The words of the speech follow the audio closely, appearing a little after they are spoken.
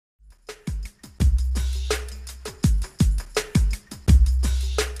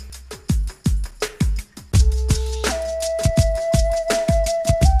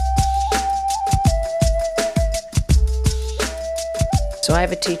So I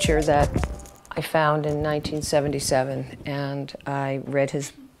have a teacher that I found in 1977, and I read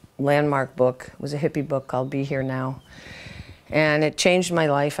his landmark book. It was a hippie book called Be Here Now. And it changed my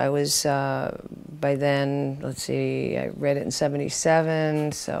life. I was, by then, let's see, I read it in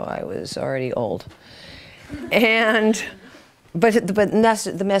 77, so I was already old. And, but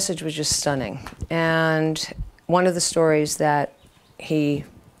the message was just stunning. And one of the stories that he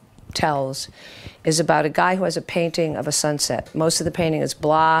tells is about a guy who has a painting of a sunset. Most of the painting is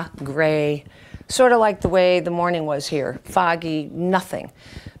blah, gray, sort of like the way the morning was here, foggy, nothing.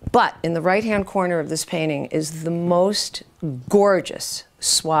 But in the right-hand corner of this painting is the most gorgeous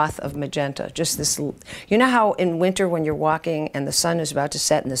swath of magenta. Just this, you know how in winter when you're walking and the sun is about to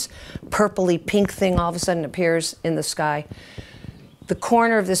set and this purpley pink thing all of a sudden appears in the sky? The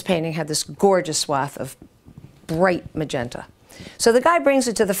corner of this painting had this gorgeous swath of bright magenta. So the guy brings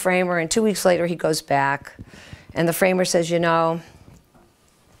it to the framer, and 2 weeks later he goes back, and the framer says, you know,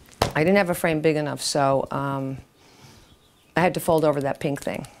 I didn't have a frame big enough, so I had to fold over that pink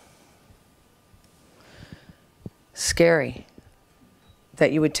thing. Scary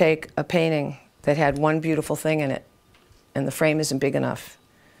that you would take a painting that had one beautiful thing in it, and the frame isn't big enough,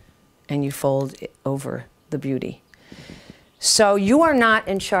 and you fold it over the beauty. So you are not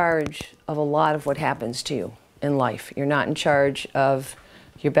in charge of a lot of what happens to you in life. You're not in charge of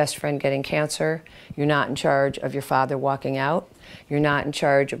your best friend getting cancer. You're not in charge of your father walking out. You're not in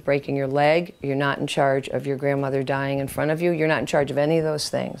charge of breaking your leg. You're not in charge of your grandmother dying in front of you. You're not in charge of any of those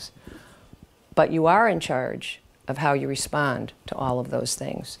things. But you are in charge of how you respond to all of those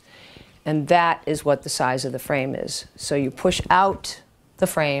things. And that is what the size of the frame is. So you push out the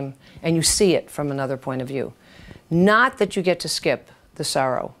frame and you see it from another point of view. Not that you get to skip the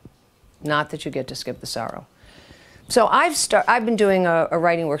sorrow. Not that you get to skip the sorrow. So I've been doing a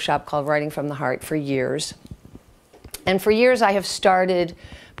writing workshop called Writing from the Heart for years. And for years I have started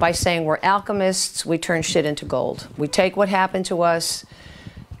by saying we're alchemists, we turn shit into gold. We take what happened to us,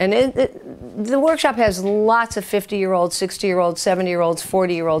 and the workshop has lots of 50-year-olds, 60-year-olds, 70-year-olds,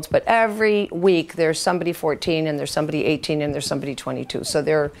 40-year-olds, but every week there's somebody 14 and there's somebody 18 and there's somebody 22.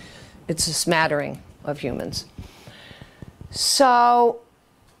 So it's a smattering of humans. So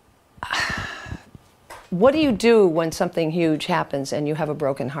what do you do when something huge happens and you have a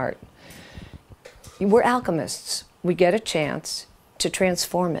broken heart? We're alchemists. We get a chance to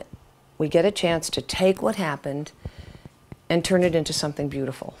transform it. We get a chance to take what happened and turn it into something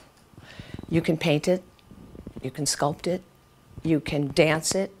beautiful. You can paint it, you can sculpt it, you can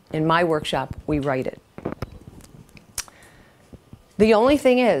dance it. In my workshop, we write it. The only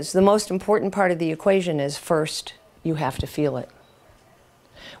thing is, the most important part of the equation is first, you have to feel it.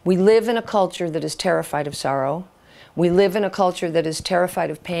 We live in a culture that is terrified of sorrow. We live in a culture that is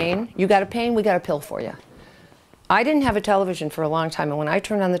terrified of pain. You got a pain, we got a pill for you. I didn't have a television for a long time, and when I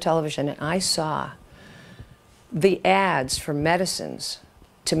turned on the television and I saw the ads for medicines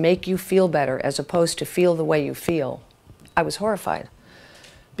to make you feel better as opposed to feel the way you feel, I was horrified.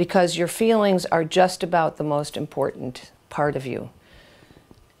 Because your feelings are just about the most important part of you.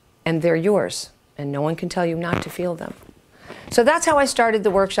 And they're yours, and no one can tell you not to feel them. So that's how I started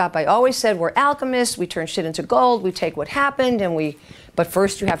the workshop. I always said we're alchemists, we turn shit into gold, we take what happened, and but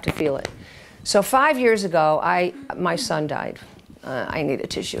first you have to feel it. So 5 years ago, my son died. I need a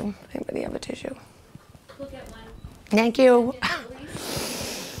tissue. Anybody have a tissue? Look at one. Thank you.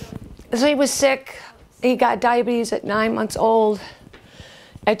 So he was sick. He got diabetes at 9 months old.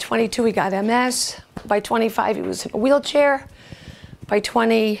 At 22, he got MS. By 25, he was in a wheelchair. By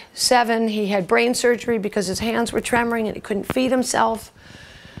 27, he had brain surgery because his hands were tremoring and he couldn't feed himself.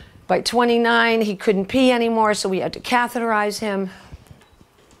 By 29, he couldn't pee anymore, so we had to catheterize him.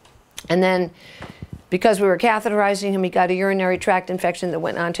 And then, because we were catheterizing him, he got a urinary tract infection that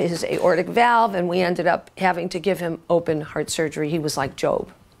went onto his aortic valve, and we ended up having to give him open heart surgery. He was like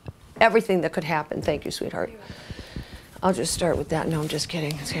Job. Everything that could happen. Thank you, sweetheart. I'll just start with that. No, I'm just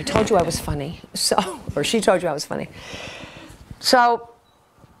kidding. I told you I was funny. Or she told you I was funny. So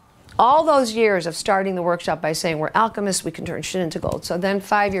all those years of starting the workshop by saying we're alchemists, we can turn shit into gold. So then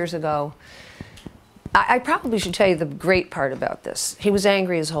 5 years ago, I probably should tell you the great part about this. He was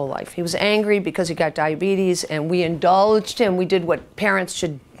angry his whole life. He was angry because he got diabetes, and we indulged him. We did what parents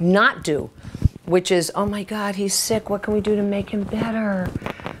should not do, which is, oh my God, he's sick. What can we do to make him better?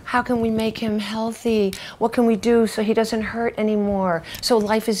 How can we make him healthy? What can we do so he doesn't hurt anymore? So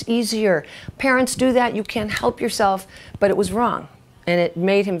life is easier. Parents do that. You can't help yourself. But it was wrong. And it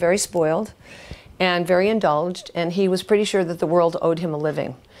made him very spoiled and very indulged. And he was pretty sure that the world owed him a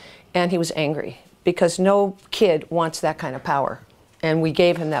living. And he was angry because no kid wants that kind of power. And we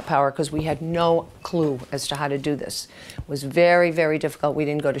gave him that power because we had no clue as to how to do this. It was very, very difficult. We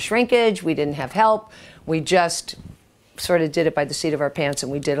didn't go to shrinkage. We didn't have help. We just sort of did it by the seat of our pants,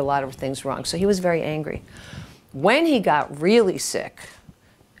 and we did a lot of things wrong. So he was very angry. When he got really sick,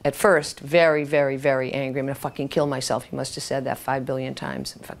 at first, very, very, very angry. I'm going to fucking kill myself. He must have said that 5 billion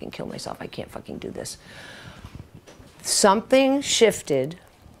times. I'm fucking kill myself. I can't fucking do this. Something shifted.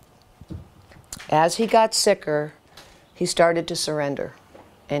 As he got sicker, he started to surrender.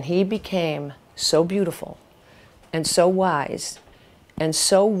 And he became so beautiful and so wise and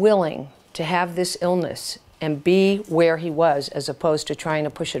so willing to have this illness and be where he was as opposed to trying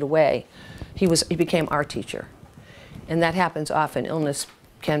to push it away. He became our teacher. And that happens often. Illness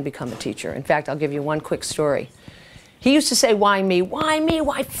can become a teacher. In fact, I'll give you one quick story. He used to say, why me? Why me?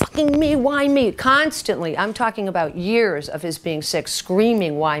 Why fucking me? Why me? Constantly. I'm talking about years of his being sick,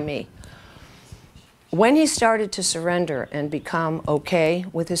 screaming, why me? When he started to surrender and become okay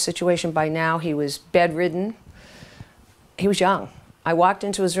with his situation, by now he was bedridden. He was young. I walked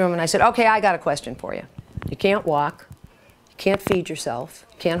into his room and I said, okay, I got a question for you. You can't walk. You can't feed yourself.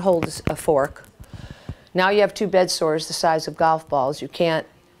 You can't hold a fork. Now you have 2 bed sores the size of golf balls. You can't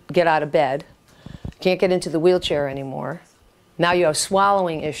get out of bed. You can't get into the wheelchair anymore. Now you have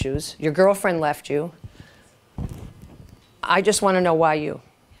swallowing issues. Your girlfriend left you. I just want to know why you.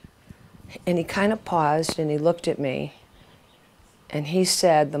 And he kind of paused and he looked at me and he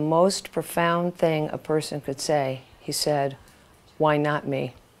said the most profound thing a person could say. He said, why not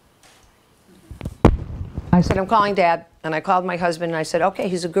me? I said, I'm calling Dad. And I called my husband and I said, okay,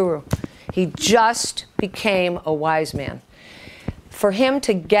 he's a guru. He just became a wise man. For him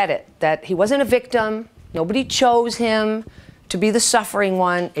to get it, that he wasn't a victim, nobody chose him to be the suffering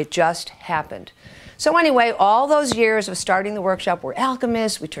one, it just happened. So anyway, all those years of starting the workshop, we're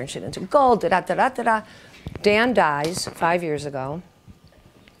alchemists, we turn shit into gold, da-da-da-da-da-da. Dan dies 5 years ago.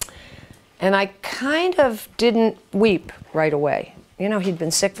 And I kind of didn't weep right away. You know, he'd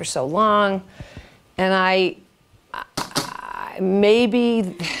been sick for so long. And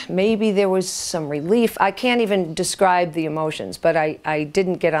maybe there was some relief. I can't even describe the emotions, but I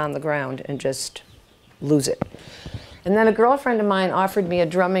didn't get on the ground and just lose it. And then a girlfriend of mine offered me a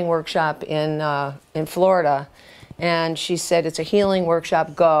drumming workshop in Florida, and she said, it's a healing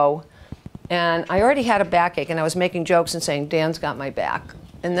workshop, go. And I already had a backache, and I was making jokes and saying, Dan's got my back.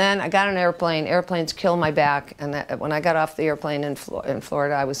 And then I got on an airplane, airplanes kill my back, and when I got off the airplane in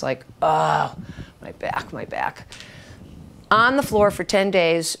Florida, I was like, oh, my back, my back. On the floor for 10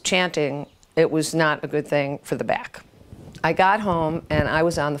 days chanting, it was not a good thing for the back. I got home and I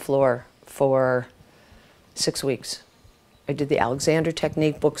was on the floor for 6 weeks. I did the Alexander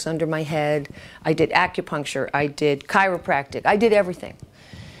technique, books under my head. I did acupuncture. I did chiropractic. I did everything.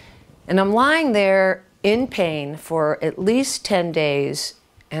 And I'm lying there in pain for at least 10 days.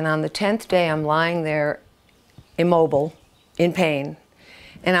 And on the 10th day, I'm lying there immobile, in pain.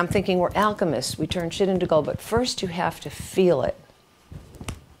 And I'm thinking, we're alchemists. We turn shit into gold. But first, you have to feel it.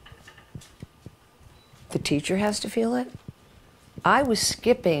 The teacher has to feel it. I was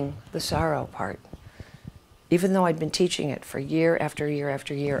skipping the sorrow part. Even though I'd been teaching it for year after year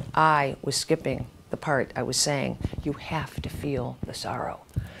after year, I was skipping the part. I was saying, you have to feel the sorrow.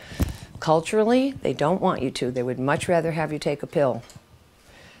 Culturally, they don't want you to. They would much rather have you take a pill.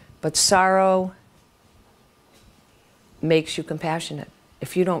 But sorrow makes you compassionate.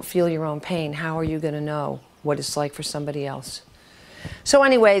 If you don't feel your own pain, how are you going to know what it's like for somebody else? So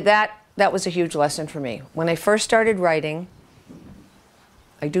anyway, that was a huge lesson for me. When I first started writing,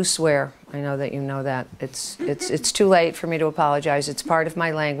 I do swear. I know that you know that. It's too late for me to apologize. It's part of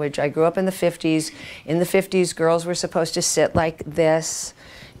my language. I grew up in the 50s. In the 50s, girls were supposed to sit like this,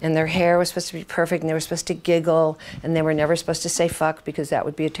 and their hair was supposed to be perfect, and they were supposed to giggle, and they were never supposed to say fuck because that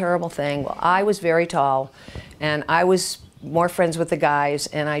would be a terrible thing. Well, I was very tall, and I was more friends with the guys,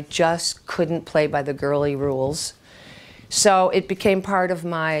 and I just couldn't play by the girly rules. So it became part of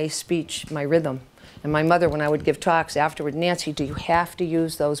my speech, my rhythm. And my mother, when I would give talks afterward, Nancy, do you have to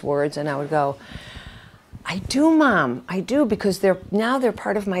use those words? And I would go, I do, Mom, I do, because now they're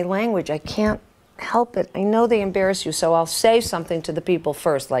part of my language. I can't help it. I know they embarrass you, so I'll say something to the people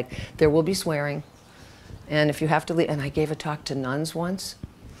first, like there will be swearing, and if you have to leave. And I gave a talk to nuns once.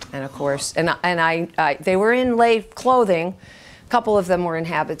 And of course, they were in lay clothing. A couple of them were in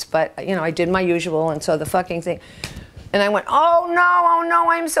habits, but you know, I did my usual, and so the fucking thing. And I went, oh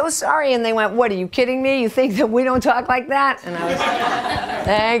no, I'm so sorry. And they went, what, are you kidding me? You think that we don't talk like that? And I was like,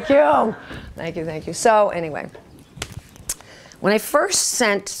 thank you, thank you, thank you. So anyway, when I first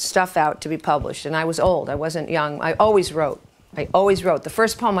sent stuff out to be published, and I was old, I wasn't young, I always wrote. I always wrote. The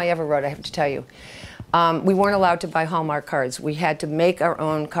first poem I ever wrote, I have to tell you, We weren't allowed to buy Hallmark cards. We had to make our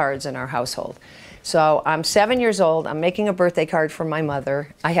own cards in our household. So I'm 7 years old. I'm making a birthday card for my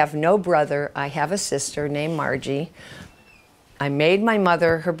mother. I have no brother. I have a sister named Margie. I made my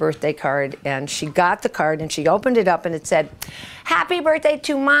mother her birthday card, and she got the card, and she opened it up, and it said, "Happy birthday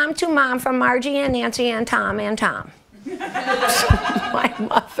to Mom from Margie and Nancy and Tom and Tom." My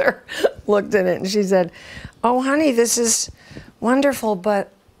mother looked at it, and she said, "Oh, honey, this is wonderful,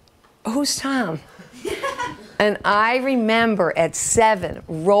 but who's Tom?" And I remember at 7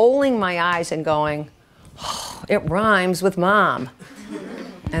 rolling my eyes and going, "Oh, it rhymes with Mom."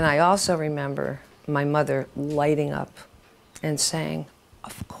 And I also remember my mother lighting up and saying,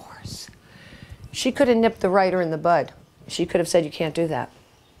 "Of course." She could have nipped the writer in the bud. She could have said, "You can't do that."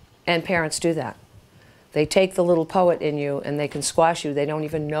 And parents do that. They take the little poet in you and they can squash you. They don't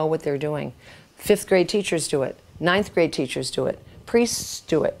even know what they're doing. 5th grade teachers do it. 9th grade teachers do it. Priests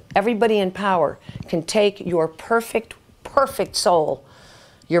do it. Everybody in power can take your perfect, perfect soul,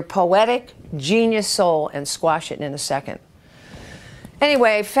 your poetic genius soul, and squash it in a second.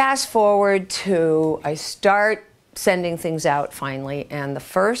 Anyway, fast forward to I start sending things out finally, and the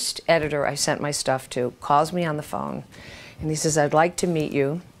first editor I sent my stuff to calls me on the phone, and he says, "I'd like to meet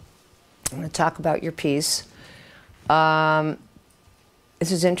you. I'm going to talk about your piece."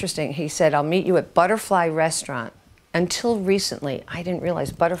 This is interesting. He said, "I'll meet you at Butterfly Restaurant." Until recently, I didn't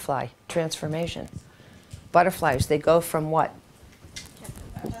realize butterfly transformation. Butterflies, they go from what?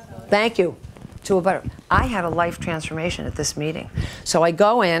 Thank you. To a butterfly. I had a life transformation at this meeting. So I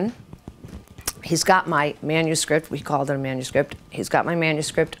go in. He's got my manuscript. We called it a manuscript. He's got my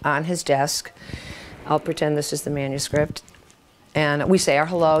manuscript on his desk. I'll pretend this is the manuscript. And we say our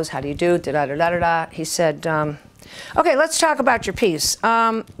hellos. How do you do? Da da da da da da. He said, "Okay, let's talk about your piece.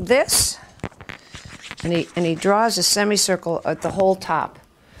 This." And he draws a semicircle at the whole top.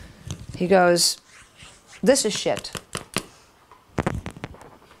 He goes, "This is shit."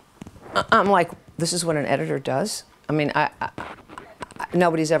 I'm like, this is what an editor does? I mean,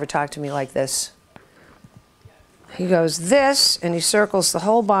 nobody's ever talked to me like this. He goes, "This," and he circles the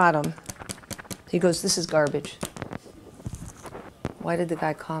whole bottom. He goes, "This is garbage." Why did the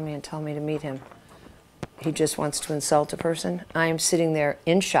guy call me and tell me to meet him? He just wants to insult a person? I am sitting there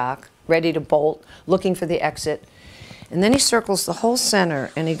in shock, ready to bolt, looking for the exit. And then he circles the whole center,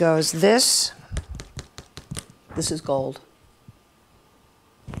 and he goes, this is gold."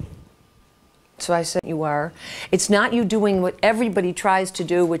 So I said, "You are. It's not you doing what everybody tries to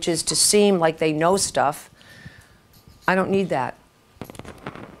do, which is to seem like they know stuff. I don't need that.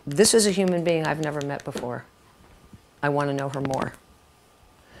 This is a human being I've never met before. I want to know her more."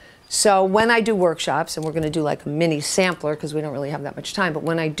 So when I do workshops, and we're going to do like a mini sampler because we don't really have that much time, but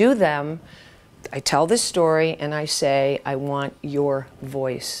when I do them, I tell this story and I say, "I want your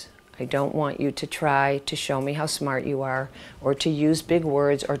voice. I don't want you to try to show me how smart you are, or to use big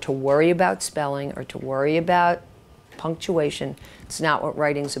words, or to worry about spelling, or to worry about punctuation. It's not what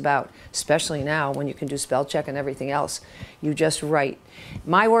writing's about, especially now when you can do spell check and everything else. You just write."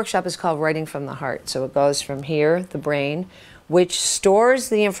 My workshop is called Writing from the Heart. So it goes from here, the brain, which stores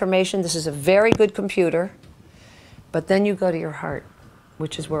the information. This is a very good computer. But then you go to your heart,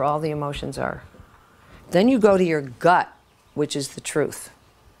 which is where all the emotions are. Then you go to your gut, which is the truth.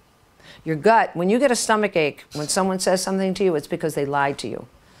 Your gut, when you get a stomach ache, when someone says something to you, it's because they lied to you.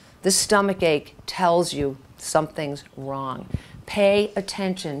 This stomach ache tells you something's wrong. Pay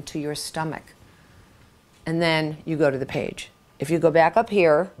attention to your stomach. And then you go to the page. If you go back up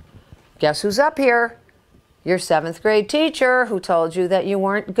here, guess who's up here? Your 7th grade teacher who told you that you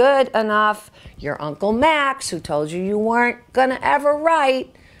weren't good enough. Your Uncle Max who told you you weren't gonna ever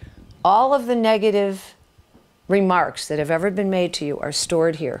write. All of the negative remarks that have ever been made to you are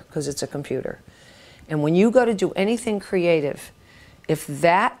stored here because it's a computer. And when you go to do anything creative, if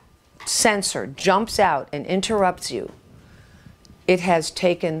that sensor jumps out and interrupts you, it has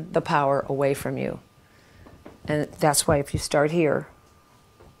taken the power away from you. And that's why if you start here,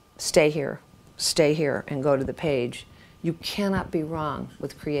 stay here, and go to the page, you cannot be wrong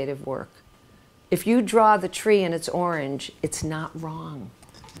with creative work. If you draw the tree and it's orange, it's not wrong.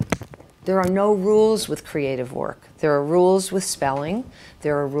 There are no rules with creative work. There are rules with spelling.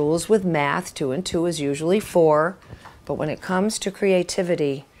 There are rules with math. 2 and 2 is usually 4. But when it comes to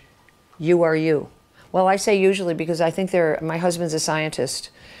creativity, you are you. Well, I say usually because I think my husband's a scientist,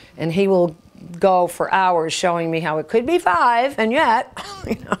 and he will go for hours showing me how it could be 5, and yet,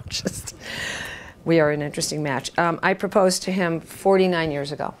 we are an interesting match. I proposed to him 49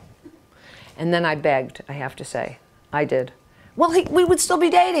 years ago. And then I begged, I have to say. I did. Well, we would still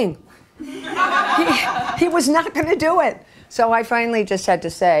be dating. He was not going to do it. So I finally just had to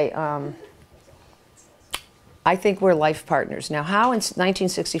say, I think we're life partners. Now, how in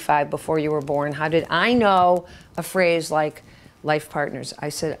 1965, before you were born, how did I know a phrase like life partners? I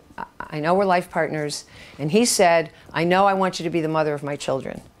said, I know we're life partners. And he said, I know I want you to be the mother of my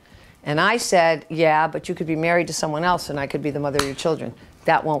children. And I said, yeah, but you could be married to someone else and I could be the mother of your children.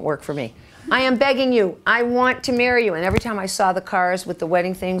 That won't work for me. I am begging you. I want to marry you. And every time I saw the cars with the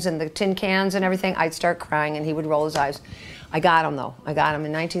wedding things and the tin cans and everything, I'd start crying and he would roll his eyes. I got him, though. I got him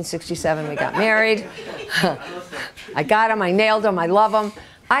in 1967. We got married. I got him. I nailed him. I love him.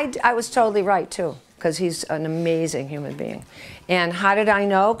 I was totally right, too, because he's an amazing human being. And how did I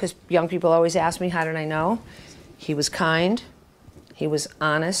know? Because young people always ask me, how did I know? He was kind. He was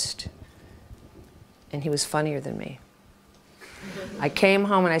honest. And he was funnier than me. I came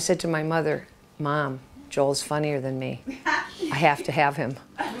home and I said to my mother, Mom, Joel's funnier than me. I have to have him.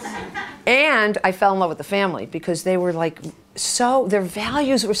 And I fell in love with the family because they were like their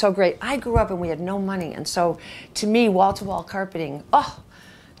values were so great. I grew up and we had no money. And so to me, wall-to-wall carpeting,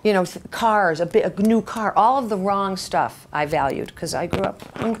 you know, cars, a new car, all of the wrong stuff I valued because I grew up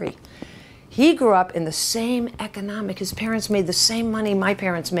hungry. He grew up in the same economic, his parents made the same money my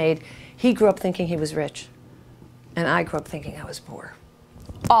parents made. He grew up thinking he was rich. And I grew up thinking I was poor.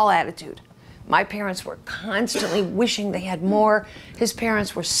 All attitude. My parents were constantly wishing they had more. His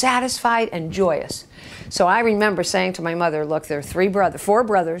parents were satisfied and joyous. So I remember saying to my mother, look, there are 4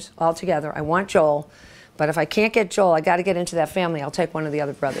 brothers all together. I want Joel. But if I can't get Joel, I got to get into that family. I'll take one of the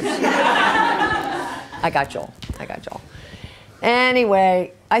other brothers. I got Joel. I got Joel.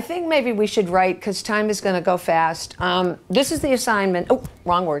 Anyway, I think maybe we should write, because time is going to go fast. This is the assignment. Oh,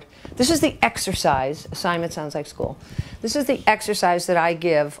 wrong word. This is the exercise. Assignment sounds like school. This is the exercise that I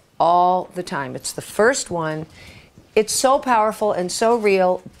give all the time. It's the first one. It's so powerful and so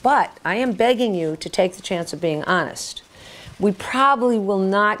real, but I am begging you to take the chance of being honest. We probably will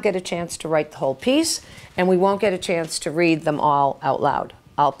not get a chance to write the whole piece, and we won't get a chance to read them all out loud.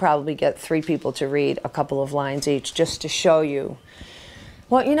 I'll probably get 3 people to read a couple of lines each just to show you.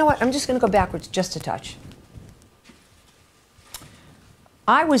 Well, you know what? I'm just going to go backwards just a touch.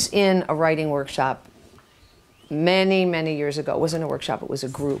 I was in a writing workshop many, many years ago. It wasn't a workshop, it was a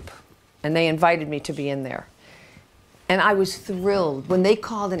group. And they invited me to be in there. And I was thrilled. When they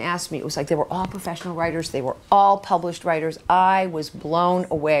called and asked me, it was like they were all professional writers. They were all published writers. I was blown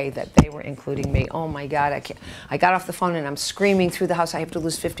away that they were including me. Oh my God, I can't. I got off the phone and I'm screaming through the house, I have to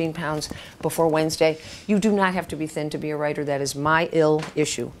lose 15 pounds before Wednesday. You do not have to be thin to be a writer. That is my ill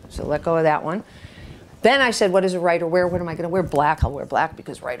issue. So let go of that one. Then I said, what does a writer wear? What am I going to wear? Black. I'll wear black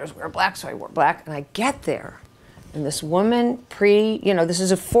because writers wear black, so I wore black. And I get there. And this woman, this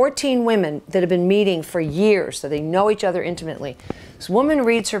is 14 women that have been meeting for years, so they know each other intimately. This woman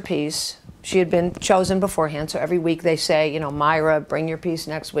reads her piece. She had been chosen beforehand, so every week they say, Myra, bring your piece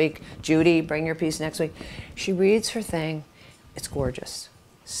next week. Judy, bring your piece next week. She reads her thing. It's gorgeous.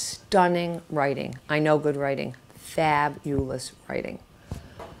 Stunning writing. I know good writing. Fabulous writing.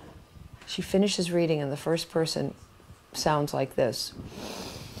 She finishes reading, and the first person sounds like this.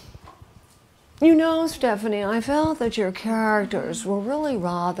 Stephanie, I felt that your characters were really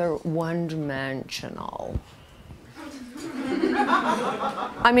rather one-dimensional.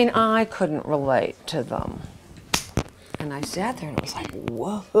 I mean, I couldn't relate to them. And I sat there and I was like,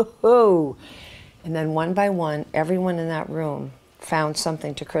 whoa. And then one by one, everyone in that room found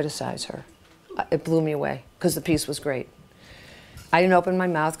something to criticize her. It blew me away because the piece was great. I didn't open my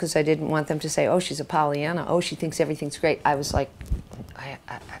mouth because I didn't want them to say, oh, she's a Pollyanna. Oh, she thinks everything's great. I was like,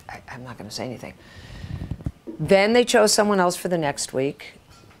 I'm not going to say anything. Then they chose someone else for the next week.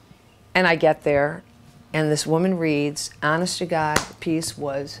 And I get there, and this woman reads, honest to God, the piece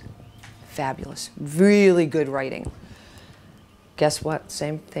was fabulous. Really good writing. Guess what?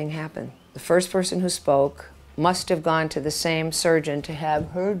 Same thing happened. The first person who spoke must have gone to the same surgeon to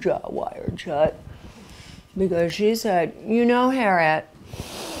have her jaw wired shut. Because she said, Harriet,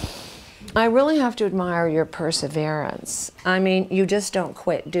 I really have to admire your perseverance. I mean, you just don't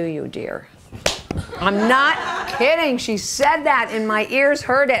quit, do you, dear? I'm not kidding. She said that, and my ears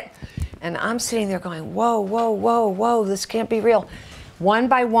heard it. And I'm sitting there going, whoa, whoa, whoa, whoa, this can't be real. One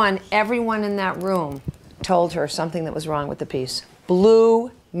by one, everyone in that room told her something that was wrong with the piece.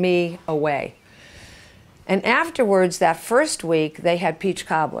 Blew me away. And afterwards, that first week, they had peach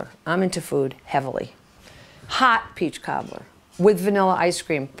cobbler. I'm into food heavily. Hot peach cobbler with vanilla ice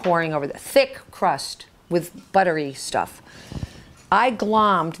cream pouring over the thick crust with buttery stuff. I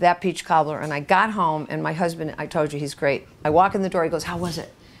glommed that peach cobbler, and I got home, and my husband, I told you he's great. I walk in the door, he goes, how was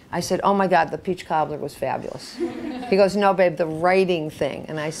it? I said, oh my God, the peach cobbler was fabulous. He goes, no, babe, the writing thing.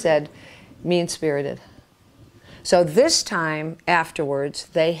 And I said, mean-spirited. So this time, afterwards,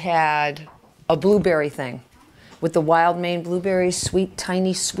 they had a blueberry thing. with the wild Maine blueberries, sweet,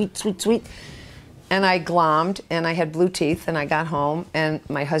 tiny, sweet, sweet, sweet. And I glommed, and I had blue teeth, and I got home, and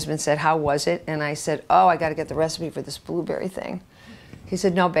my husband said, how was it? And I said, oh, I got to get the recipe for this blueberry thing. He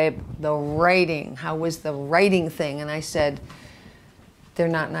said, no, babe, the writing. How was the writing thing? And I said, they're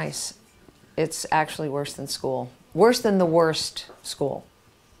not nice. It's actually worse than school. Worse than the worst school.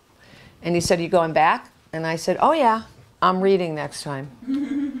 And he said, are you going back? And I said, oh, yeah, I'm reading next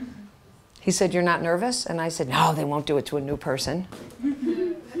time. He said, you're not nervous? And I said, no, they won't do it to a new person.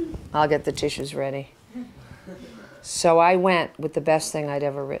 I'll get the tissues ready. So I went with the best thing I'd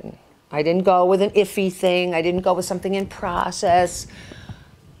ever written. I didn't go with an iffy thing. I didn't go with something in process.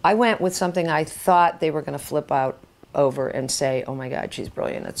 I went with something I thought they were going to flip out over and say, oh my God, she's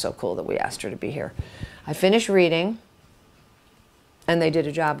brilliant. It's so cool that we asked her to be here. I finished reading, and they did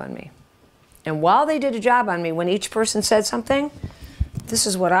a job on me. And while they did a job on me, when each person said something, this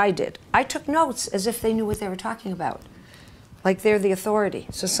is what I did. I took notes as if they knew what they were talking about. Like they're the authority.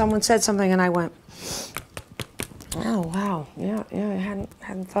 So someone said something and I went, oh, wow, yeah, I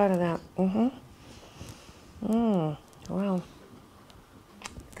hadn't thought of that. Well,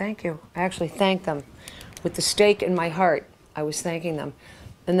 thank you. I actually thanked them. With the stake in my heart, I was thanking them.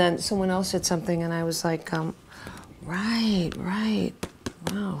 And then someone else said something and I was like, right.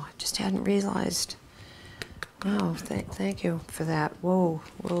 Wow, I just hadn't realized. Oh, thank you for that. Whoa.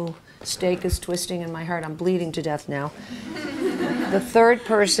 Stake is twisting in my heart. I'm bleeding to death now. The third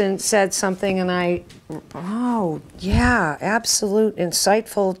person said something and oh, yeah, absolute,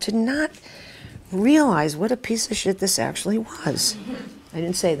 insightful, did not realize what a piece of shit this actually was. I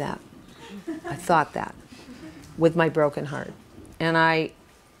didn't say that. I thought that with my broken heart. And I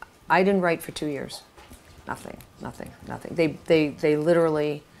didn't write for 2 years. Nothing. They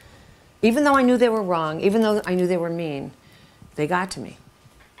literally, even though I knew they were wrong, even though I knew they were mean, they got to me.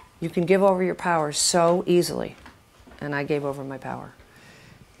 You can give over your power so easily. And I gave over my power.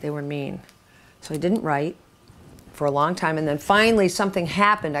 They were mean. So I didn't write for a long time. And then finally something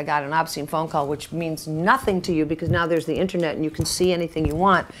happened. I got an obscene phone call, which means nothing to you because now there's the internet and you can see anything you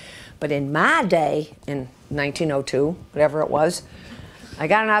want. But in my day, in 1902, whatever it was, I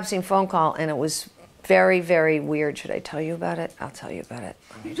got an obscene phone call and it was very, very weird. Should I tell you about it? I'll tell you about it.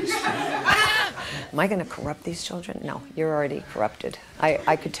 Let me just... Am I going to corrupt these children? No, you're already corrupted.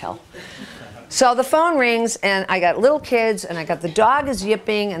 I could tell. So the phone rings, and I got little kids, and I got the dog is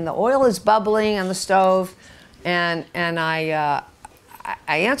yipping, and the oil is bubbling on the stove, and I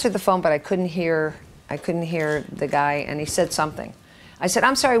answered the phone, but I couldn't hear the guy, and he said something. I said,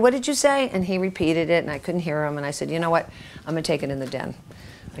 I'm sorry, what did you say? And he repeated it, and I couldn't hear him, and I said, you know what? I'm going to take it in the den.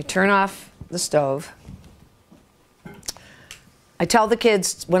 I turn off the stove. I tell the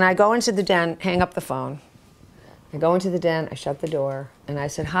kids, when I go into the den, hang up the phone. I go into the den, I shut the door, and I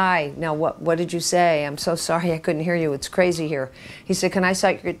said, hi, now what did you say? I'm so sorry I couldn't hear you. It's crazy here. He said, can I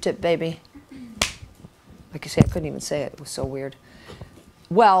suck your tip, baby? Like I said, I couldn't even say it. It was so weird.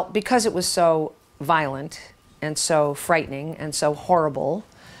 Well, because it was so violent and so frightening and so horrible,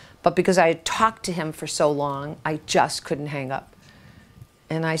 but because I had talked to him for so long, I just couldn't hang up.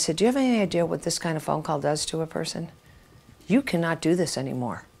 And I said, do you have any idea what this kind of phone call does to a person? You cannot do this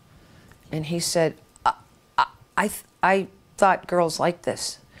anymore. And he said, I thought girls liked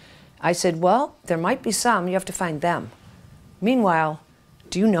this. I said, well, there might be some. You have to find them. Meanwhile,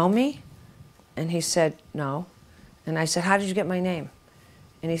 do you know me? And he said, no. And I said, how did you get my name?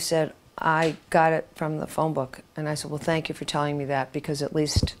 And he said, I got it from the phone book. And I said, well, thank you for telling me that, because at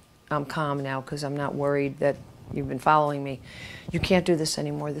least I'm calm now, because I'm not worried that you've been following me. You can't do this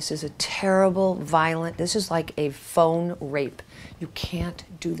anymore. This is a terrible, violent, this is like a phone rape. You can't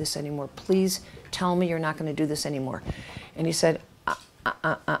do this anymore. Please tell me you're not going to do this anymore. And he said,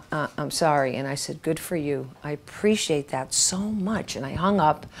 I'm sorry. And I said, good for you. I appreciate that so much. And I hung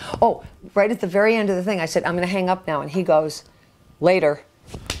up. Oh, right at the very end of the thing, I said, I'm going to hang up now. And he goes, later.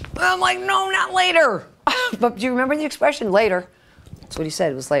 I'm like, no, not later. But do you remember the expression, later? That's what he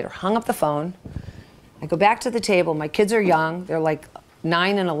said, it was later. Hung up the phone. I go back to the table. My kids are young. They're like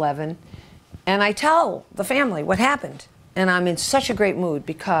 9 and 11. And I tell the family what happened. And I'm in such a great mood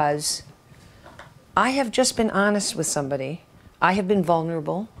because I have just been honest with somebody. I have been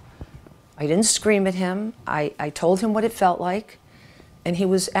vulnerable. I didn't scream at him. I told him what it felt like. And he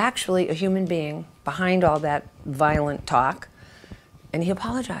was actually a human being behind all that violent talk. And he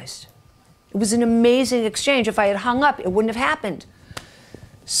apologized. It was an amazing exchange. If I had hung up, it wouldn't have happened.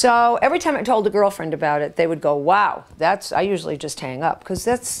 So every time I told a girlfriend about it, they would go, wow, I usually just hang up. Because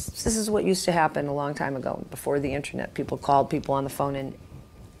this is what used to happen a long time ago, before the internet. People called people on the phone. And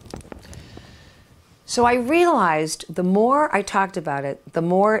so I realized the more I talked about it, the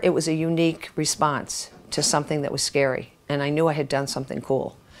more it was a unique response. to something that was scary, and I knew I had done something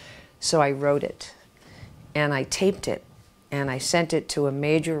cool. So I wrote it, and I taped it, and I sent it to a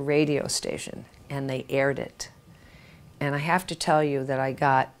major radio station, and they aired it. And I have to tell you that I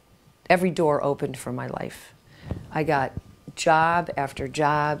got every door opened for my life. I got job after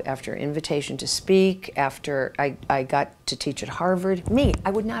invitation to speak, after I got to teach at Harvard.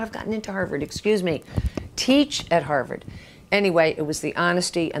 I would not have gotten into Harvard, excuse me. Teach at Harvard. Anyway, it was the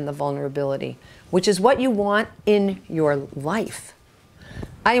honesty and the vulnerability, which is what you want in your life.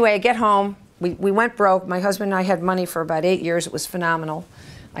 Anyway, I get home. We went broke. My husband and I had money for about 8 years. It was phenomenal.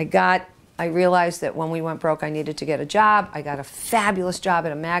 I realized that when we went broke, I needed to get a job. I got a fabulous job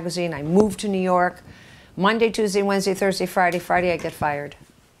at a magazine. I moved to New York. Monday, Tuesday, Wednesday, Thursday, Friday. Friday, I get fired.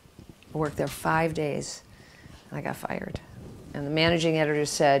 I worked there 5 days, and I got fired. And the managing editor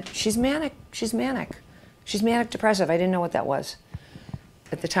said, she's manic, she's manic. She's manic depressive. I didn't know what that was.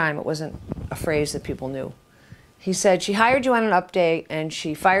 At the time, it wasn't a phrase that people knew. He said, she hired you on an up day, and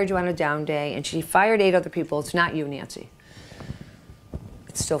she fired you on a down day, and she fired 8 other people. It's not you, Nancy.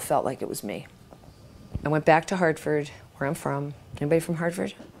 It still felt like it was me. I went back to Hartford, where I'm from. Anybody from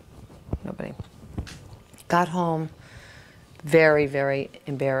Hartford? Nobody. Got home, very, very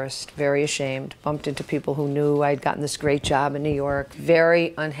embarrassed, very ashamed. Bumped into people who knew I'd gotten this great job in New York.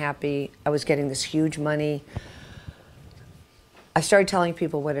 Very unhappy. I was getting this huge money. I started telling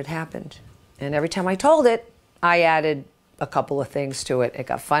people what had happened. And every time I told it, I added a couple of things to it. It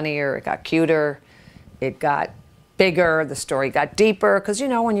got funnier, it got cuter, it got bigger, the story got deeper, because you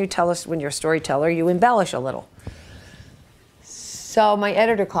know when you're a storyteller, you embellish a little. So my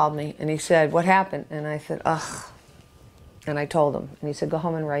editor called me and he said, what happened? And I said, ugh. And I told him, and he said, go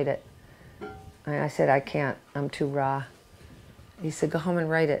home and write it. And I said, I can't, I'm too raw. He said, go home and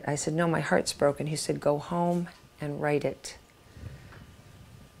write it. I said, no, my heart's broken. He said, go home and write it.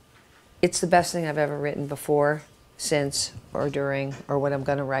 It's the best thing I've ever written before, since, or during, or what I'm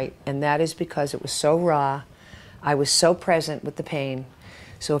gonna write. And that is because it was so raw. I was so present with the pain.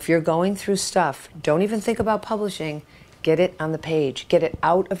 So if you're going through stuff, don't even think about publishing. Get it on the page. Get it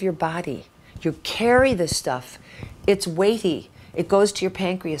out of your body. You carry this stuff. It's weighty. It goes to your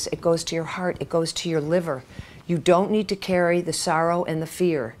pancreas. It goes to your heart. It goes to your liver. You don't need to carry the sorrow and the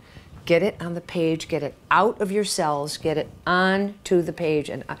fear. Get it on the page. Get it out of your cells. Get it onto the page.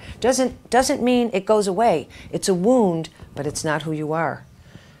 And doesn't mean it goes away. It's a wound, but it's not who you are.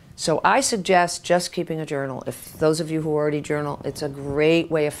 So I suggest just keeping a journal. If those of you who already journal, it's a great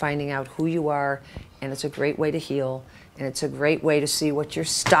way of finding out who you are, and it's a great way to heal, and it's a great way to see what you're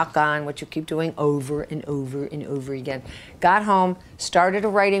stuck on, what you keep doing over and over and over again. Got home, started a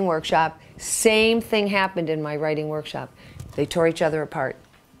writing workshop. Same thing happened in my writing workshop. They tore each other apart.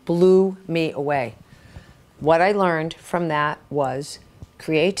 Blew me away. What I learned from that was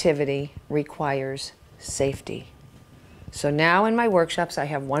creativity requires safety. So now in my workshops, I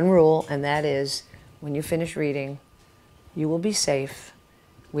have one rule, and that is, when you finish reading, you will be safe.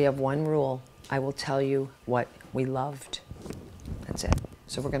 We have one rule. I will tell you what we loved. That's it.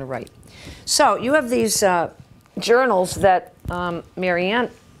 So we're going to write. So you have these journals that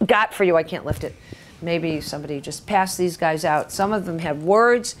Marianne got for you. I can't lift it. Maybe somebody just passed these guys out. Some of them have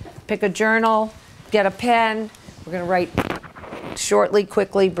words. Pick a journal. Get a pen. We're going to write shortly,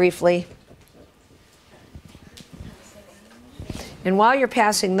 quickly, briefly. And while you're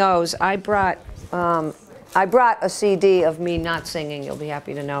passing those, I brought a CD of me not singing, you'll be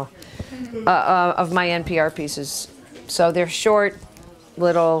happy to know, of my NPR pieces. So they're short,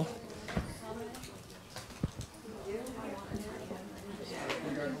 little.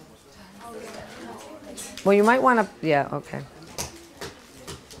 Well, you might want to, yeah, okay.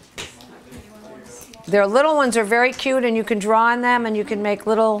 Their little ones are very cute, and you can draw on them, and you can make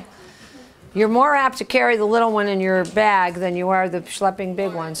little. You're more apt to carry the little one in your bag than you are the schlepping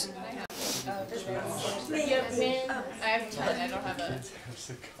big ones.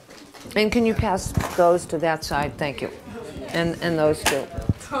 And can you pass those to that side? Thank you. And those two.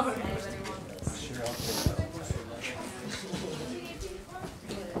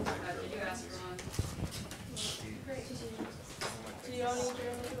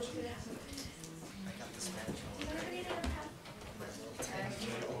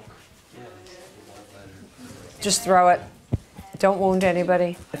 Just throw it. Don't wound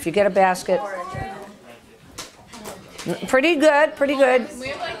anybody. If you get a basket. Pretty good, pretty good.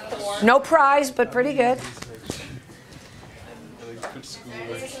 No prize, but pretty good.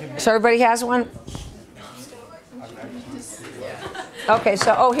 So everybody has one? Okay,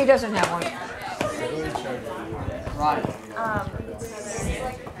 so, oh, he doesn't have one.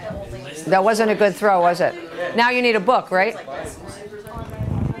 That wasn't a good throw, was it? Now you need a book, right?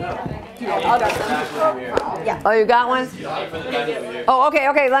 Yeah. Oh, you got one? Oh, okay,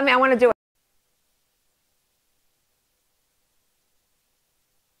 okay. I want to do it.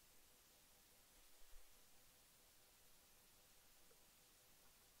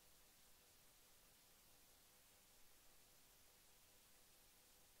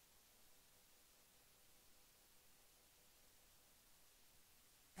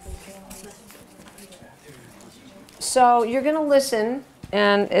 So you're going to listen,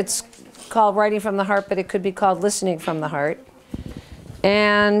 and it's called Writing from the Heart, but it could be called Listening from the Heart.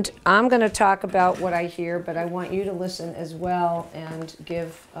 And I'm going to talk about what I hear, but I want you to listen as well and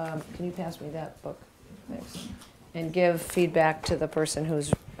give, can you pass me that book? Thanks. And give feedback to the person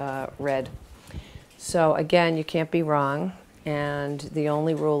who's read. So again, you can't be wrong, and the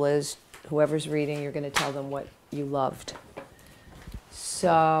only rule is whoever's reading, you're going to tell them what you loved.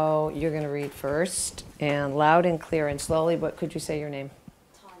 So you're going to read first, and loud and clear and slowly, but could you say your name?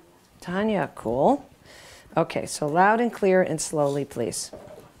 Tanya. Tanya, cool. Okay, so loud and clear and slowly, please.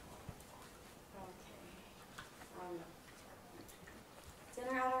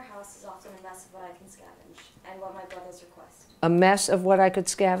 Dinner at our house is often a mess of what I can scavenge, and what my brothers request. A mess of what I could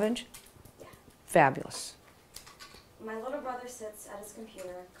scavenge? Yeah. Fabulous. My little brother sits at his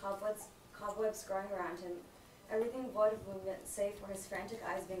computer, cobwebs growing around him, everything void of movement save for his frantic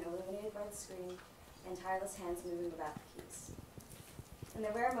eyes being illuminated by the screen and tireless hands moving about the keys. In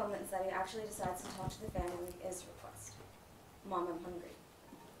the rare moments that he actually decides to talk to the family is request. Mom, I'm hungry.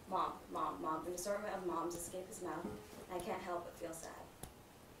 Mom, Mom, Mom. An assortment of moms escape his mouth, and I can't help but feel sad.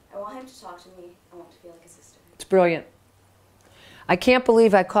 I want him to talk to me. I want to feel like a sister. It's brilliant. I can't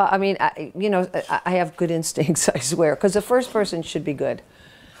believe I caught, I mean, I have good instincts, I swear, because the first person should be good.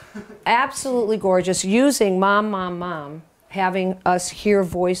 Absolutely gorgeous. Using mom, mom, mom, having us hear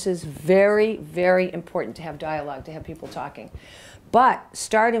voices, very, very important to have dialogue, to have people talking. But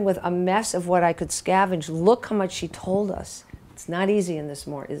starting with a mess of what I could scavenge, look how much she told us. It's not easy in this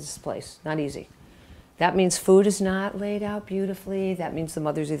place, not easy. That means food is not laid out beautifully. That means the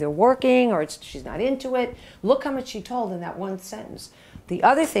mother's either working or she's not into it. Look how much she told in that one sentence. The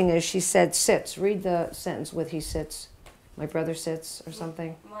other thing is she said sits. Read the sentence with he sits. My brother sits or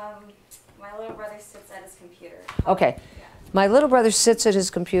something. My little brother sits at his computer. Okay. Yeah. My little brother sits at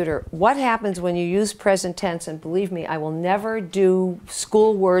his computer. What happens when you use present tense? And believe me, I will never do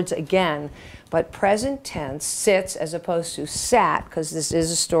school words again. But present tense, sits as opposed to sat, because this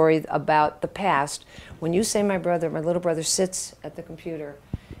is a story about the past. When you say my little brother sits at the computer,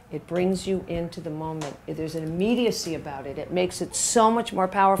 it brings you into the moment. There's an immediacy about it. It makes it so much more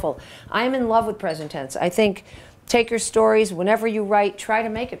powerful. I'm in love with present tense. I think take your stories, whenever you write, try to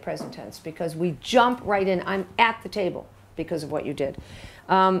make it present tense, because we jump right in. I'm at the table because of what you did.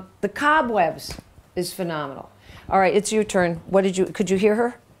 The cobwebs is phenomenal. All right, it's your turn. Could you hear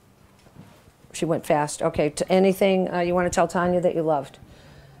her? She went fast. Okay, anything you want to tell Tanya that you loved?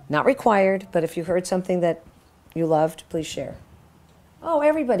 Not required, but if you heard something that you loved, please share. Oh,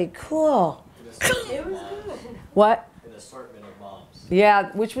 everybody, cool. It was good. What? An assortment of moms.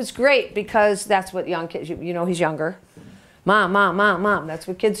 Yeah, which was great because that's what young kids, you know, he's younger. Mom, mom, mom, mom. That's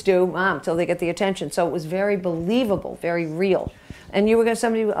what kids do, mom, till they get the attention. So it was very believable, very real. And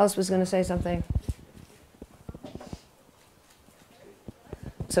somebody else was going to say something?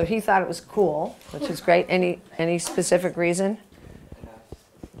 So he thought it was cool, which is great. Any specific reason?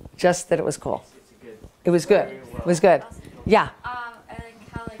 Just that it was cool. It was good. It was good. Yeah. I like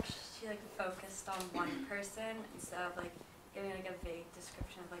how she focused on one person instead of giving a vague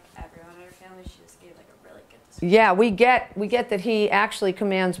description of everyone in her family. She just gave a really good description. Yeah, we get that he actually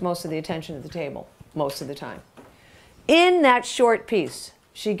commands most of the attention at the table most of the time. In that short piece,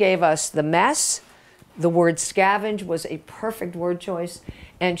 she gave us the mess. The word scavenge was a perfect word choice,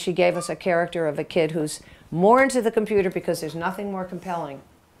 and she gave us a character of a kid who's more into the computer because there's nothing more compelling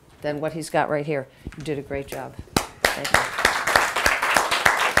than what he's got right here. You did a great job. Thank you.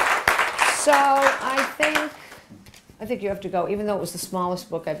 So I think you have to go, even though it was the smallest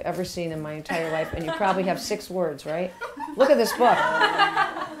book I've ever seen in my entire life, and you probably have 6 words, right? Look at this book.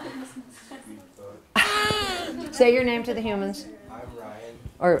 Say your name to the humans. I'm Ryan.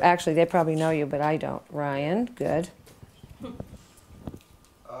 Or actually, they probably know you, but I don't. Ryan, good.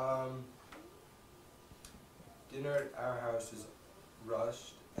 Dinner at our house is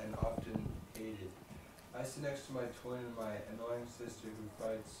rushed and often hated. I sit next to my twin and my annoying sister who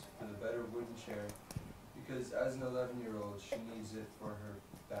fights for the better wooden chair because as an 11-year-old she needs it for her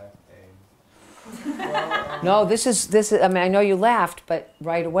back pain. Well, No, this is. I mean, I know you laughed, but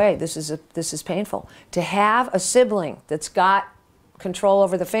right away, this is painful. To have a sibling that's got control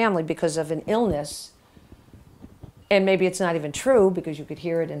over the family because of an illness And maybe it's not even true because you could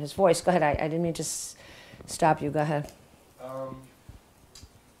hear it in his voice. Go ahead. I didn't mean to stop you. Go ahead.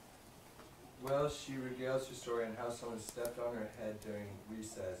 Well, she regales her story on how someone stepped on her head during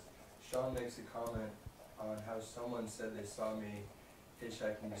recess. Sean makes a comment on how someone said they saw me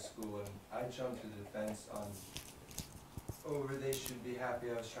hitchhiking to school, and I jumped to defense on, they should be happy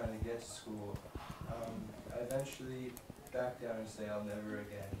I was trying to get to school. I eventually back down and say I'll never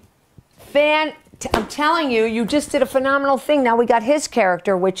again. I'm telling you, you just did a phenomenal thing. Now we got his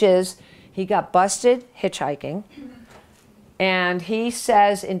character, which is he got busted hitchhiking, and he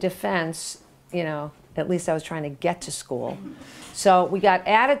says in defense, you know, at least I was trying to get to school. So we got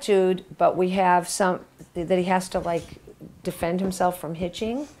attitude, but we have some that he has to like defend himself from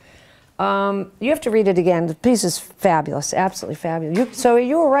hitching. You have to read it again. The piece is fabulous, absolutely fabulous. So are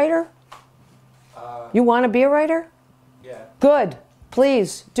you a writer? You want to be a writer? Yeah. Good.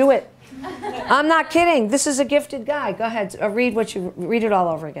 Please do it. I'm not kidding. This is a gifted guy. Go ahead. Read it all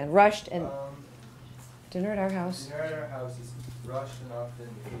over again. Rushed and dinner at our house. Dinner at our house is rushed and often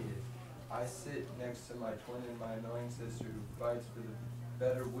hated. I sit next to my twin and my annoying sister who fights for the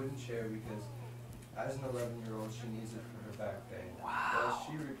better wooden chair because as an 11-year-old she needs it for her back pain. Wow. While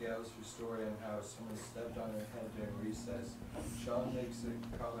she regales her story on how someone stepped on her head during recess, Sean makes a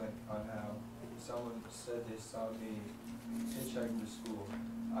comment on how someone said they saw me hitchhiking to school.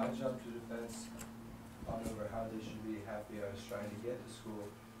 I jump to defense on over how they should be happy I was trying to get to school,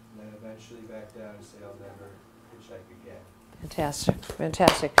 and then eventually back down and say I'll never hitchhike again. Fantastic,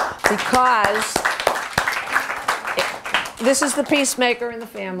 fantastic. Because this is the peacemaker in the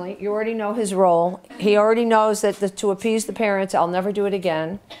family. You already know his role. He already knows that to appease the parents, I'll never do it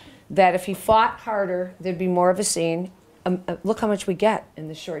again. That if he fought harder, there'd be more of a scene. Look how much we get in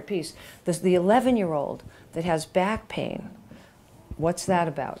this short piece. The 11-year-old that has back pain. What's that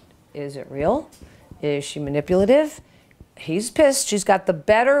about? Is it real? Is she manipulative? He's pissed. She's got the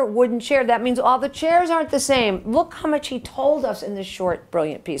better wooden chair. That means all the chairs aren't the same. Look how much he told us in this short,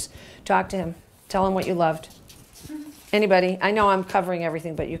 brilliant piece. Talk to him. Tell him what you loved. Anybody? I know I'm covering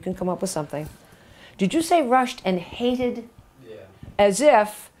everything, but you can come up with something. Did you say rushed and hated? Yeah. As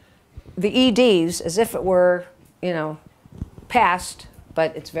if the EDs, as if it were, you know, past,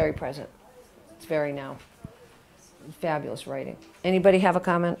 but it's very present. It's very now. Fabulous writing. Anybody have a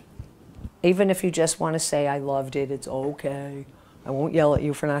comment? Even if you just want to say, I loved it, it's okay. I won't yell at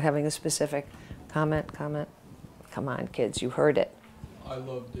you for not having a specific comment. Come on, kids, you heard it. I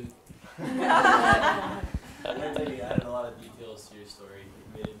loved it. I think you added a lot of details to your story.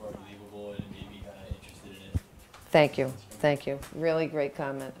 It made it more believable and it made me kind of interested in it. Thank you. Thank you. Really great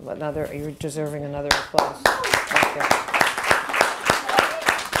comment. You're deserving another applause. Thank you.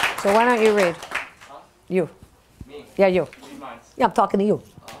 So why don't you read? Huh? You. Me? Yeah, you. Read mine. Yeah, I'm talking to you.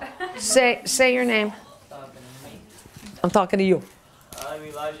 Say your name. I'm talking to you. I'm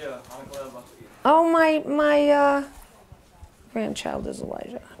Elijah. I'm Uncle. Oh, my grandchild is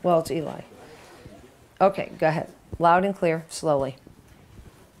Elijah. Well, it's Eli. Okay, go ahead. Loud and clear, slowly.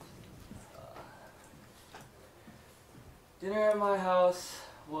 Dinner at my house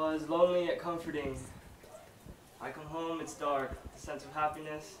was lonely yet comforting. I come home, it's dark, a sense of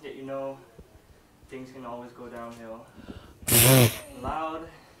happiness, yet you know things can always go downhill. Loud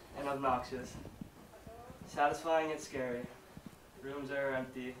and obnoxious. Satisfying yet scary. Rooms are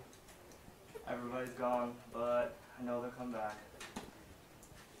empty. Everybody's gone, but I know they'll come back.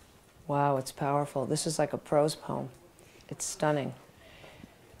 Wow, it's powerful. This is like a prose poem. It's stunning.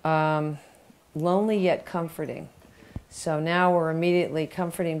 Lonely yet comforting. So now we're immediately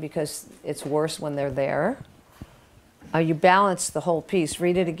comforting because it's worse when they're there. You balance the whole piece.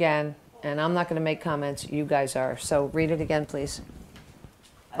 Read it again. And I'm not going to make comments. You guys are. So read it again, please.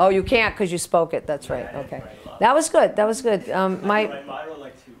 Oh, you can't because you spoke it. That's right. Okay. That was good. That was good. Mine were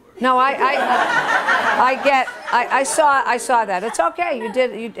like 2 words. No, I saw that. It's okay. You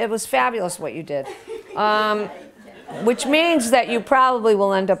did. It was fabulous what you did. Which means that you probably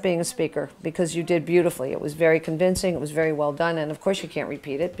will end up being a speaker because you did beautifully. It was very convincing. It was very well done. And of course you can't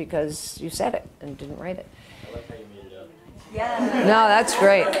repeat it because you said it and didn't write it. I like how you made it up. Yeah. No, that's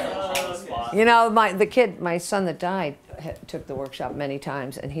great. You know, my son that died took the workshop many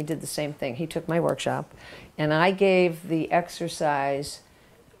times, and he did the same thing. He took my workshop, and I gave the exercise,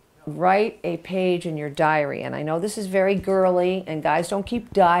 write a page in your diary. And I know this is very girly, and guys don't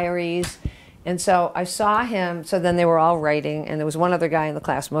keep diaries. And so I saw him, so then they were all writing, and there was one other guy in the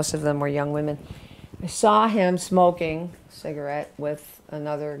class. Most of them were young women. I saw him smoking a cigarette with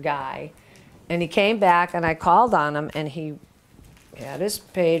another guy, and he came back, and I called on him, and he had his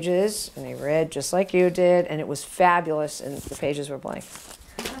pages, and he read just like you did, and it was fabulous, and the pages were blank.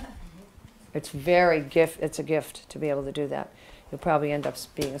 It's it's a gift to be able to do that. You'll probably end up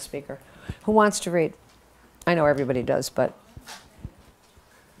being a speaker. Who wants to read? I know everybody does, but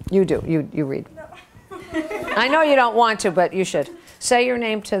you do. You read. No. I know you don't want to, but you should. Say your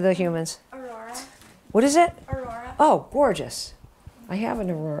name to the humans. Aurora. What is it? Aurora. Oh, gorgeous. I have an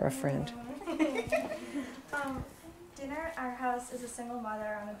Aurora friend. Dinner at our house is a single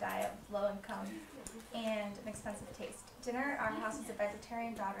mother on a diet of low income and an expensive taste. Dinner at our house is a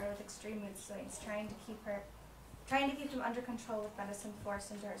vegetarian daughter with extreme mood swings, trying to keep them under control with medicine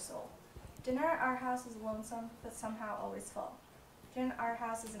forced into her soul. Dinner at our house is lonesome, but somehow always full. Dinner at our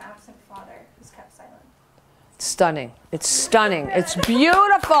house is an absent father who's kept silent. Stunning. It's stunning. It's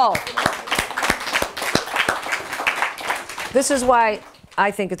beautiful. This is why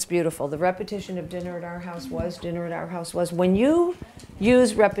I think it's beautiful. The repetition of dinner at our house was. When you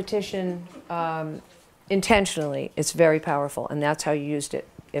use repetition intentionally, it's very powerful, and that's how you used it.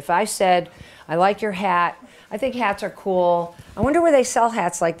 If I said, I like your hat, I think hats are cool. I wonder where they sell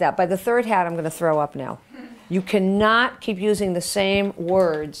hats like that. By the third hat, I'm going to throw up now. You cannot keep using the same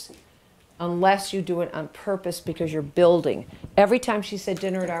words unless you do it on purpose because you're building. Every time she said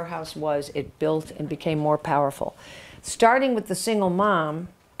dinner at our house it built and became more powerful. Starting with the single mom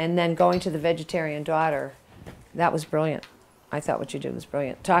and then going to the vegetarian daughter, that was brilliant. I thought what you did was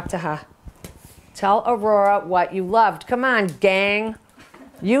brilliant. Talk to her. Tell Aurora what you loved. Come on, gang.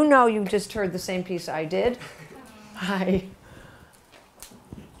 You know you just heard the same piece I did. Hi.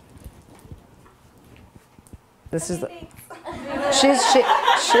 This is the...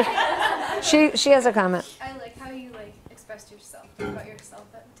 She has a comment. I like how you expressed yourself, talk about yourself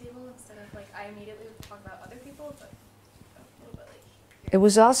at the table instead of I immediately would talk about other people, but a little bit It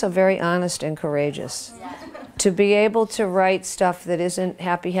was also very honest and courageous. To be able to write stuff that isn't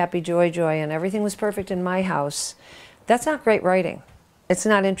happy, happy, joy, joy, and everything was perfect in my house, that's not great writing. It's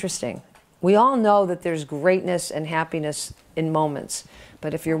not interesting. We all know that there's greatness and happiness in moments,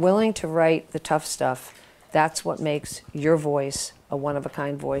 but if you're willing to write the tough stuff, that's what makes your voice a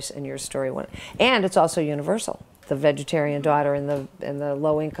one-of-a-kind voice and your story one. And it's also universal. The vegetarian daughter and the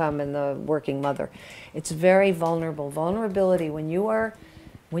low income and the working mother. It's very vulnerable. Vulnerability, when you are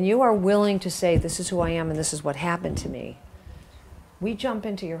willing to say, this is who I am and this is what happened to me, we jump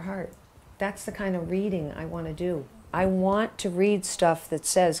into your heart. That's the kind of reading I want to do. I want to read stuff that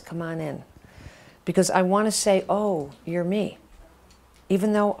says, come on in. Because I want to say, oh, you're me.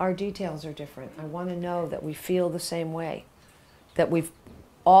 Even though our details are different, I want to know that we feel the same way. That we've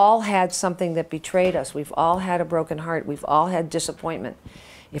all had something that betrayed us. We've all had a broken heart. We've all had disappointment.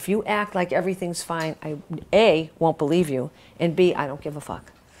 If you act like everything's fine, I, A, won't believe you, and B, I don't give a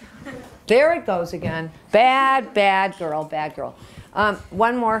fuck. There it goes again. Bad, bad girl, bad girl.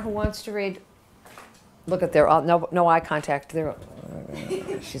 One more who wants to read. Look at there, no eye contact. There,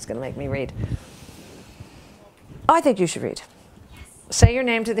 she's going to make me read. I think you should read. Say your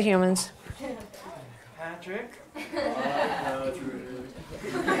name to the humans. Patrick.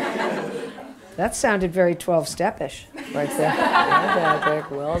 That sounded very 12-step-ish right there. Hi,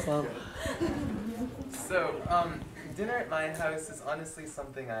 Patrick. Welcome. So, dinner at my house is honestly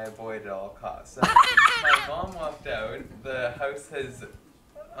something I avoid at all costs. Since my mom walked out, the house has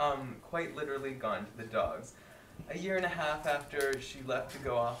quite literally gone to the dogs. A year and a half after she left to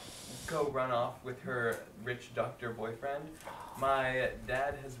go run off with her rich doctor boyfriend, my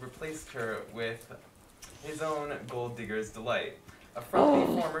dad has replaced her with his own gold digger's delight, a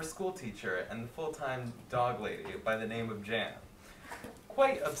frumpy former school teacher and the full-time dog lady by the name of Jan.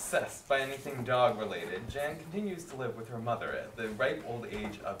 Quite obsessed by anything dog-related, Jan continues to live with her mother at the ripe old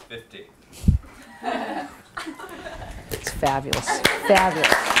age of 50. It's fabulous. Fabulous.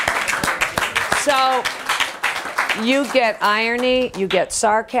 So, you get irony, you get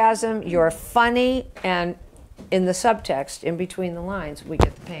sarcasm, you're funny, and in the subtext, in between the lines, we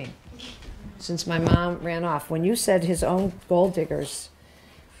get the pain. Since my mom ran off, when you said his own gold digger's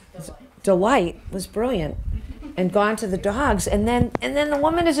delight was brilliant, and gone to the dogs, and then the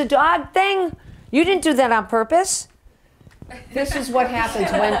woman is a dog thing? You didn't do that on purpose. This is what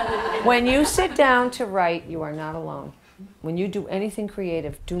happens when you sit down to write, you are not alone. When you do anything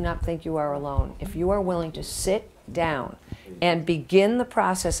creative, do not think you are alone. If you are willing to sit down and begin the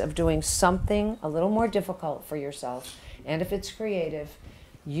process of doing something a little more difficult for yourself, and if it's creative,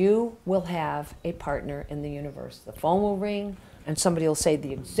 you will have a partner in the universe. The phone will ring, and somebody will say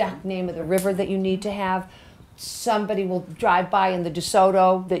the exact name of the river that you need to have. Somebody will drive by in the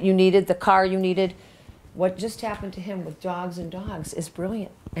DeSoto that you needed, the car you needed. What just happened to him with dogs and dogs is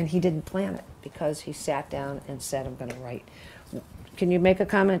brilliant, and he didn't plan it because he sat down and said, I'm going to write. Can you make a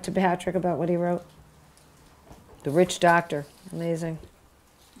comment to Patrick about what he wrote? The rich doctor. Amazing.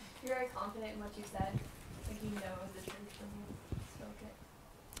 You're iconic. confident in what you said. Like you know it was the truth when you spoke it.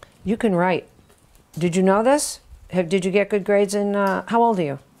 You can write. Did you know this? Did you get good grades in, how old are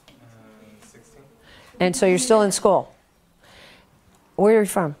you? 16. And so you're still in school. Where are you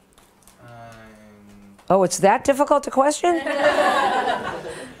from? Oh, it's that difficult to question? In your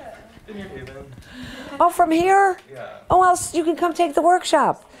haven. Oh, from here? Yeah. Oh, else you can come take the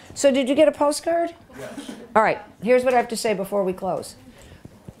workshop. So did you get a postcard? Yeah. All right, here's what I have to say before we close.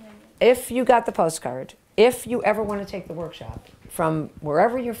 If you got the postcard, if you ever want to take the workshop, from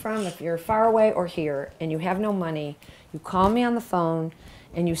wherever you're from, if you're far away or here, and you have no money, you call me on the phone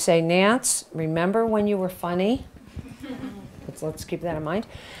and you say, Nance, remember when you were funny? Let's keep that in mind.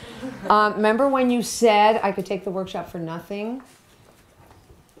 Remember when you said I could take the workshop for nothing?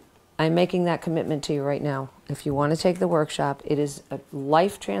 I'm making that commitment to you right now. If you want to take the workshop, it is a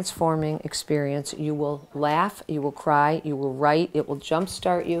life-transforming experience. You will laugh, you will cry, you will write, it will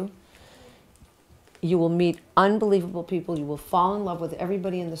jumpstart you. You will meet unbelievable people. You will fall in love with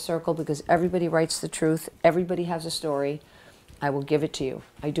everybody in the circle because everybody writes the truth. Everybody has a story. I will give it to you.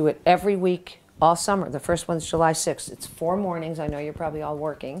 I do it every week, all summer. The first one's July 6th. It's 4 mornings. I know you're probably all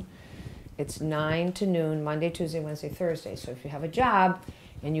working. It's 9 to noon, Monday, Tuesday, Wednesday, Thursday. So if you have a job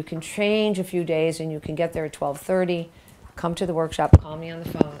and you can change a few days and you can get there at 12:30, come to the workshop, call me on the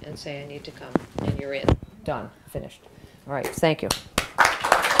phone and say I need to come. And you're in. Done. Finished. All right. Thank you.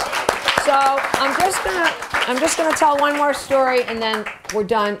 So I'm just gonna tell one more story and then we're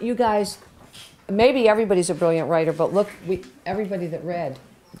done. You guys, maybe everybody's a brilliant writer, but look, everybody that read,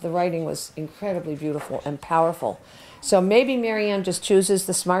 the writing was incredibly beautiful and powerful. So maybe Marianne just chooses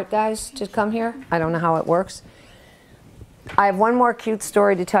the smart guys to come here. I don't know how it works. I have one more cute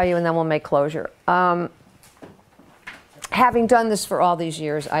story to tell you and then we'll make closure. Having done this for all these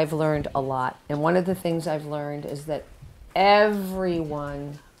years, I've learned a lot. And one of the things I've learned is that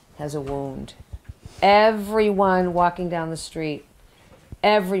everyone has a wound. Everyone walking down the street,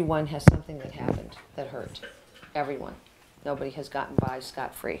 everyone has something that happened that hurt. Everyone. Nobody has gotten by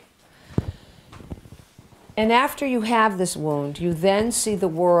scot-free. And after you have this wound, you then see the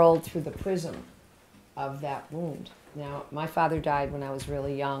world through the prism of that wound. Now, my father died when I was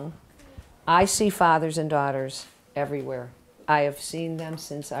really young. I see fathers and daughters everywhere. I have seen them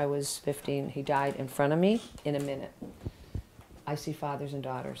since I was 15. He died in front of me in a minute. I see fathers and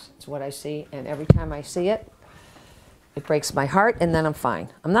daughters. It's what I see, and every time I see it, it breaks my heart, and then I'm fine.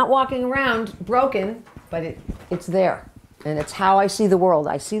 I'm not walking around broken, but it's there, and it's how I see the world.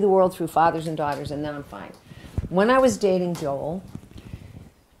 I see the world through fathers and daughters, and then I'm fine. When I was dating Joel,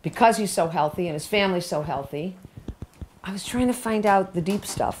 because he's so healthy and his family's so healthy, I was trying to find out the deep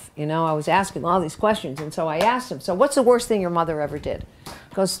stuff. You know, I was asking all these questions, and so I asked him, so what's the worst thing your mother ever did?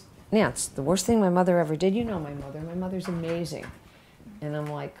 He goes, Nance, the worst thing my mother ever did, you know my mother. My mother's amazing. And I'm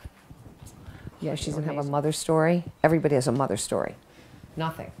like, yeah, she doesn't have a mother story. Everybody has a mother story.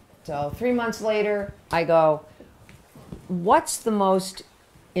 Nothing. So 3 months later, I go, what's the most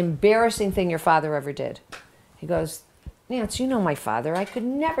embarrassing thing your father ever did? He goes, Nance, you know my father. I could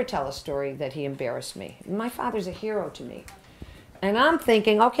never tell a story that he embarrassed me. My father's a hero to me. And I'm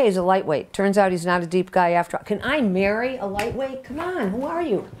thinking, okay, he's a lightweight. Turns out he's not a deep guy after all. Can I marry a lightweight? Come on, who are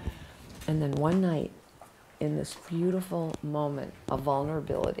you? And then one night, in this beautiful moment of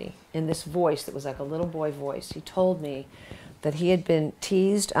vulnerability, in this voice that was like a little boy voice, he told me that he had been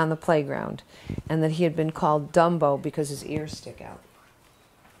teased on the playground and that he had been called Dumbo because his ears stick out.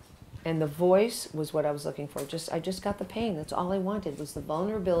 And the voice was what I was looking for. I just got the pain. That's all I wanted, was the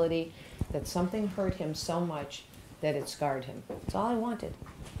vulnerability that something hurt him so much that it scarred him. That's all I wanted.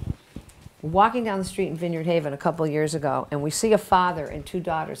 Walking down the street in Vineyard Haven a couple of years ago, and we see a father and 2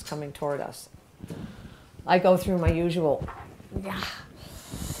 daughters coming toward us. I go through my usual, yeah,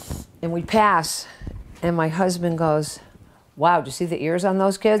 and we pass, and my husband goes, wow, do you see the ears on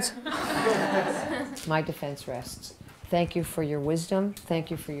those kids? My defense rests. Thank you for your wisdom.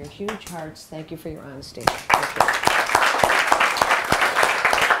 Thank you for your huge hearts. Thank you for your honesty. Thank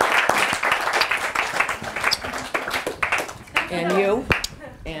you. And you,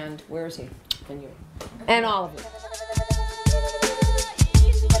 and where is he? And you, and all of you.